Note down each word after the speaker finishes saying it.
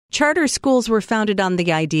Charter schools were founded on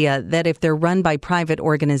the idea that if they're run by private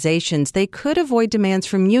organizations, they could avoid demands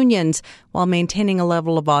from unions while maintaining a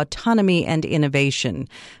level of autonomy and innovation.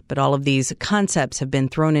 But all of these concepts have been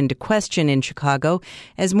thrown into question in Chicago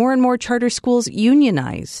as more and more charter schools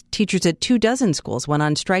unionize. Teachers at 24 schools went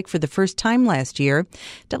on strike for the first time last year.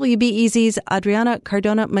 WBEZ's Adriana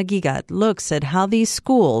Cardona-Maguigad looks at how these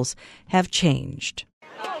schools have changed.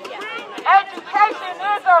 Education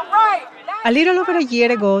is a right. A little over a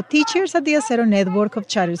year ago, teachers at the Acero network of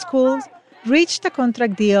charter schools reached a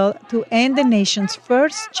contract deal to end the nation's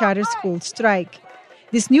first charter school strike.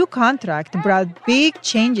 This new contract brought big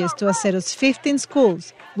changes to Acero's 15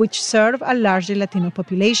 schools, which serve a largely Latino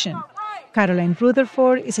population. Caroline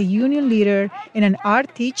Rutherford is a union leader and an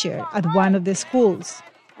art teacher at one of the schools.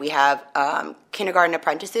 We have kindergarten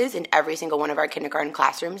apprentices in every single one of our kindergarten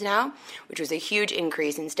classrooms now, which was a huge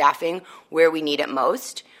increase in staffing where we need it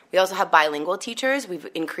most. We also have bilingual teachers. We've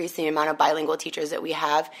increased the amount of bilingual teachers that we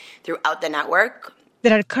have throughout the network.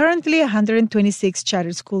 There are currently 126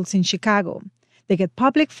 charter schools in Chicago. They get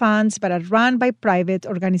public funds but are run by private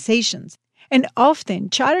organizations. And often,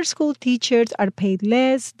 charter school teachers are paid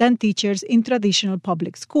less than teachers in traditional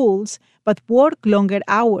public schools, but work longer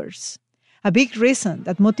hours. A big reason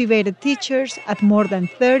that motivated teachers at more than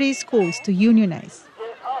 30 schools to unionize.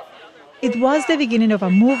 It was the beginning of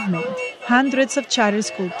a movement. Hundreds of charter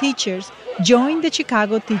school teachers joined the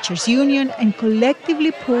Chicago Teachers Union and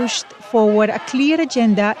collectively pushed forward a clear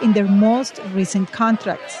agenda in their most recent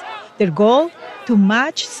contracts. Their goal? To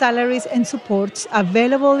match salaries and supports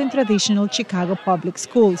available in traditional Chicago public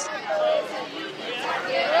schools.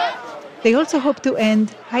 They also hope to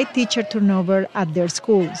end high teacher turnover at their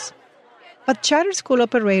schools. But charter school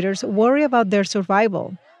operators worry about their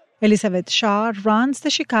survival. Elizabeth Shaw runs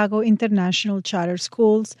the Chicago International Charter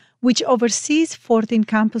Schools, which oversees 14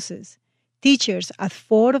 campuses. Teachers at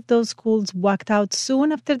 4 of those schools walked out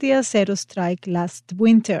soon after the Acero strike last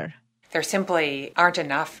winter. There simply aren't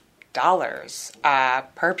enough dollars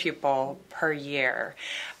per pupil per year,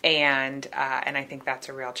 and I think that's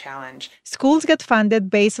a real challenge. Schools get funded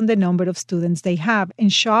based on the number of students they have,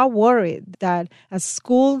 and Shaw worried that as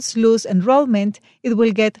schools lose enrollment, it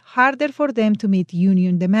will get harder for them to meet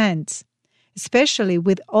union demands, especially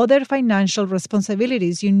with other financial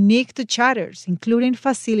responsibilities unique to charters, including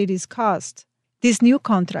facilities cost. These new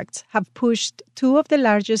contracts have pushed 2 of the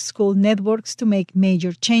largest school networks to make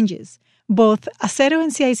major changes. Both Acero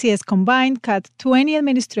and CICS combined cut 20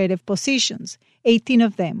 administrative positions. 18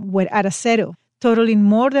 of them were at Acero, totaling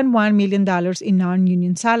more than $1 million in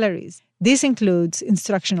non-union salaries. This includes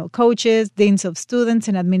instructional coaches, deans of students,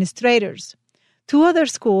 and administrators. 2 other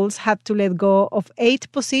schools had to let go of 8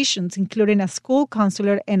 positions, including a school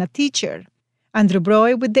counselor and a teacher. Andrew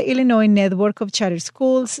Broy with the Illinois Network of Charter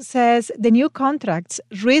Schools says the new contracts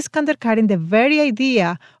risk undercutting the very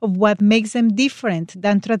idea of what makes them different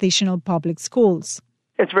than traditional public schools.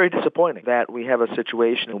 It's very disappointing that we have a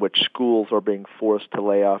situation in which schools are being forced to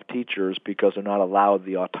lay off teachers because they're not allowed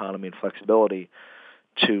the autonomy and flexibility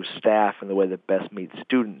to staff in the way that best meets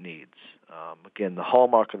student needs. Again, the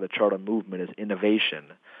hallmark of the charter movement is innovation,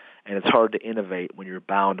 and it's hard to innovate when you're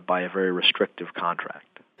bound by a very restrictive contract.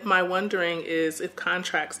 My wondering is if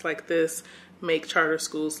contracts like this make charter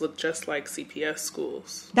schools look just like CPS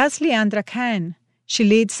schools. That's Leandra Khan. She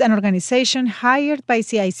leads an organization hired by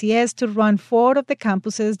CICS to run 4 of the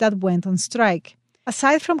campuses that went on strike.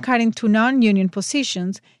 Aside from cutting 2 non-union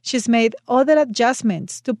positions, she's made other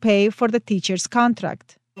adjustments to pay for the teacher's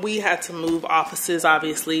contract. We had to move offices,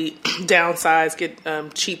 obviously, downsize, get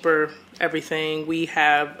cheaper everything. We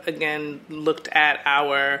have, again, looked at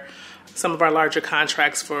some of our larger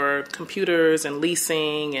contracts for computers and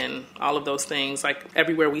leasing and all of those things. Like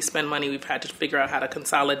everywhere we spend money, we've had to figure out how to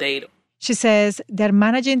consolidate. She says they're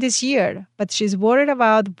managing this year, but she's worried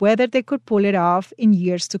about whether they could pull it off in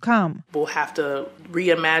years to come. We'll have to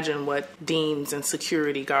reimagine what deans and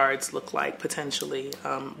security guards look like, potentially,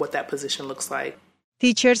 what that position looks like.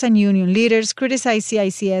 Teachers and union leaders criticize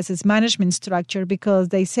CICS's management structure because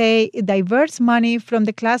they say it diverts money from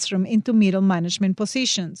the classroom into middle management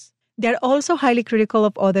positions. They're also highly critical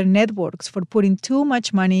of other networks for putting too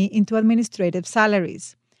much money into administrative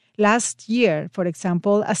salaries. Last year, for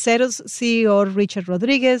example, Acero's CEO Richard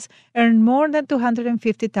Rodriguez earned more than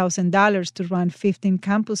 $250,000 to run 15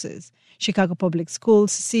 campuses. Chicago Public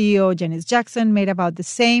Schools CEO Janice Jackson made about the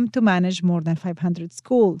same to manage more than 500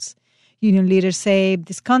 schools. Union leaders say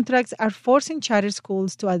these contracts are forcing charter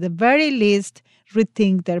schools to, at the very least,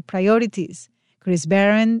 rethink their priorities. Chris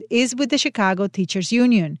Barron is with the Chicago Teachers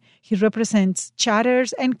Union. He represents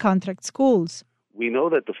charters and contract schools. We know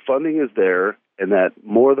that the funding is there and that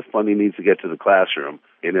more of the funding needs to get to the classroom.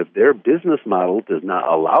 And if their business model does not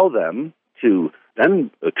allow them to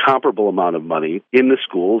spend a comparable amount of money in the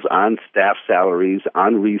schools on staff salaries,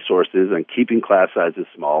 on resources, and keeping class sizes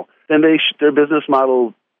small, then their business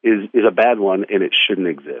model is a bad one and it shouldn't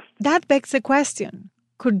exist. That begs the question.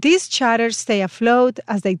 Could these charters stay afloat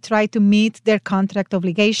as they try to meet their contract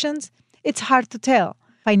obligations? It's hard to tell.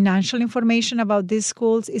 Financial information about these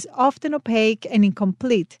schools is often opaque and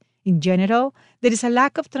incomplete. In general, there is a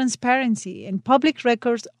lack of transparency, and public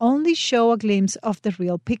records only show a glimpse of the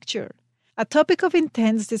real picture. A topic of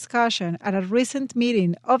intense discussion at a recent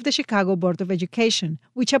meeting of the Chicago Board of Education,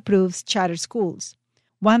 which approves charter schools.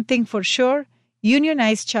 One thing for sure,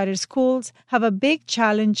 unionized charter schools have a big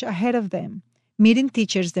challenge ahead of them, meeting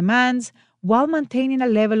teachers' demands while maintaining a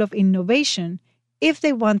level of innovation if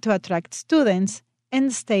they want to attract students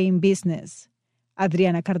and stay in business.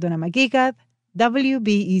 Adriana Cardona-Maguigad,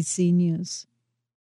 WBEZ News.